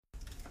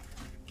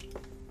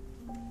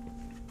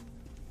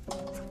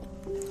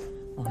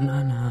Oh,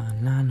 nah,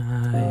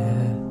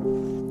 yeah.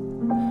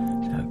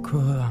 Tell the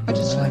crew I'm a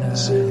rider,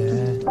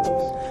 yeah.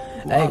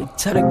 Hey,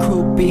 tell the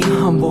crew be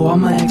humble, all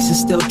my ex is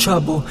still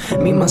trouble.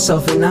 Me,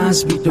 myself, and I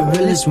speak the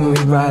realest when we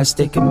ride.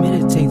 Stay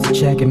committed, take the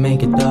check and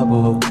make it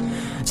double.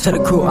 Tell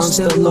the crew I'm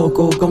still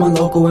local, going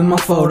local in my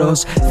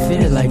photos.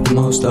 Fitted like the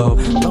most though,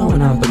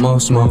 blowing out the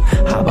most smoke.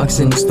 Hotbox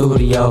in the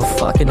studio,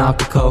 fucking off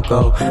the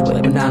cocoa.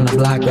 Whipping down the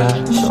block,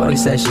 shorty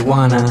said she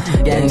wanna.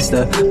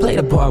 Gangsta, play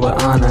the part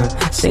with honor.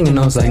 Singing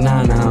those like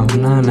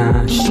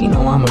nah. She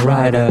know I'm a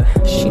rider,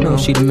 she know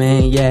she the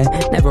man, yeah.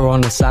 Never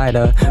on the side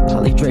of,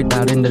 probably draped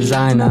out in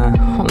designer.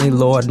 Only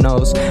Lord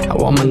knows how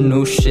all my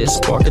new shit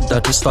spark a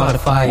Dutch and start a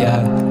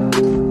fire.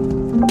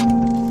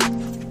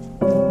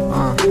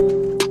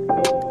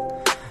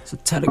 So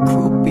tell the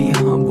crew be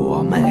humble,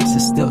 all my ex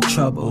is still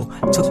trouble.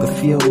 Took a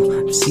few,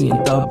 I'm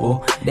seeing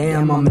double.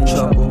 Damn, I'm in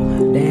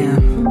trouble,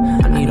 damn,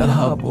 I need a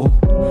Hubble.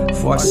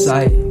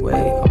 Foresight, wait,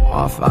 I'm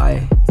off,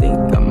 I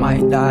think I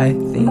might die.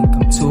 Think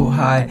I'm too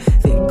high,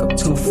 think I'm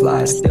too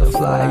fly, still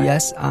fly.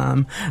 Yes,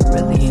 I'm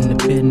really in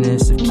the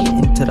business of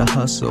getting to the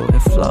hustle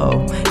and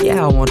flow.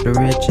 Yeah, I want the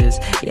riches,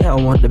 yeah, I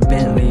want the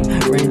Bentley,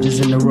 Rangers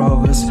and the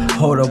Rovers.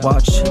 Hold a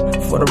watch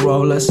for the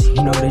rollers,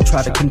 you know they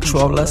try to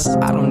control us.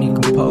 I don't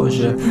need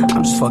composure,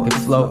 I'm just fucking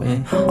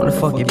floating on the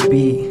fucking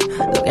beat.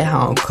 Look at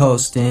how I'm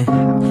coasting,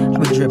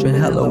 I've been dripping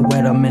hella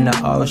wet, I'm in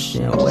the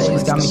ocean.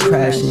 Waves got me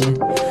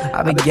crashing,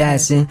 I've been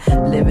gassing,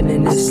 living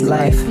in this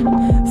life.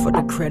 For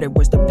the credit,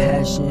 where's the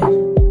passion?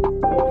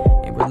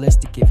 Ain't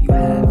realistic if you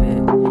have it,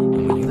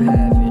 and when you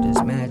have it,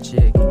 it's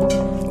magic.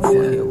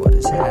 Forget what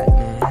is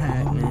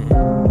happening.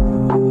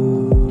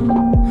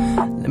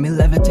 Let me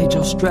levitate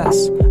your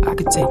stress, I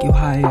could take you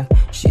higher.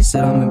 She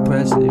said I'm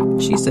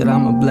impressive, she said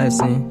I'm a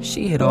blessing.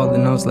 She hit all the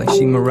notes like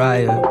she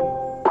Mariah.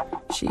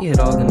 She hit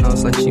all the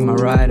notes like she my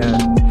rider.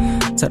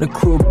 Tell the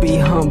crew be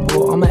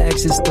humble, all my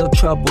ex is still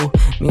trouble.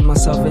 Me,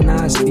 myself, and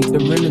I speak the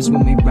realest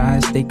when we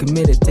ride. Stay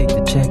committed, take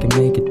the check and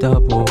make it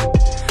double.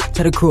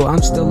 Tell the crew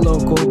I'm still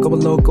local,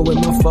 going local with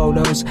my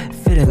photos.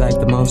 Fitted like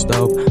the most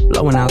dope,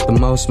 blowing out the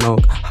most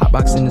smoke.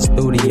 Hotbox in the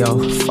studio,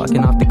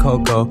 fucking off the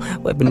cocoa.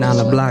 Whipping down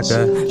the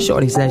blocker,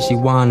 shorty said she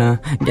wanna.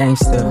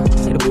 Gangsta,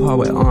 play the part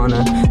with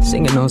honor.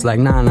 Singing those like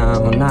nah.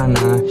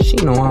 She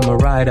know I'm a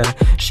rider,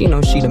 she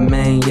know she the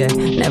man, yeah.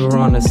 Never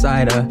on the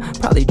side of,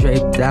 probably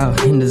draped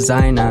out in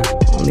designer.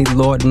 Only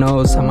Lord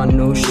knows how my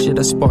new shit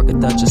a spark a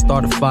Dutch and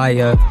start a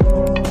fire.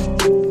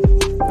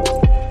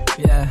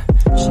 Yeah,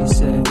 she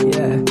said,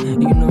 yeah,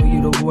 you know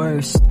you the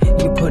worst.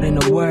 You put in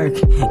the work,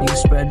 you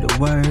spread the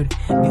word.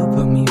 You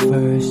put me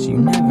first, you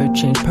never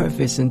change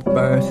purpose since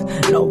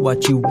birth. Know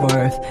what you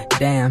worth,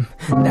 damn,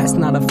 that's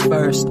not a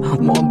first.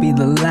 Won't be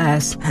the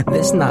last,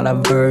 this not a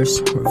verse.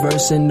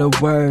 Reversing the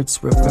words,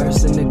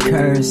 reversing the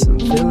curse. I'm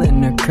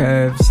feeling the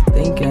curves,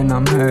 thinking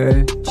I'm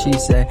heard. She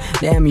said,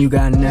 damn, you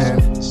got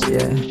nerve,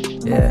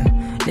 yeah.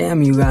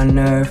 Damn, you got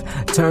nerve.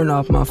 Turn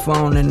off my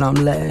phone and I'm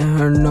letting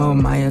her know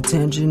my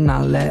attention,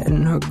 not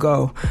letting her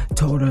go.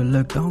 Told her,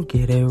 look, don't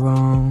get it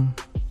wrong.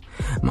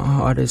 My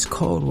heart is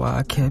cold while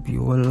I kept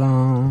you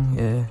alone,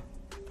 yeah.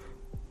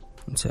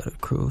 And tell the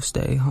crew,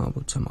 stay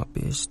humble. Tell my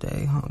bitch,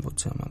 stay humble.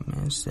 Tell my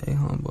man, stay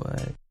humble,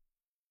 hey.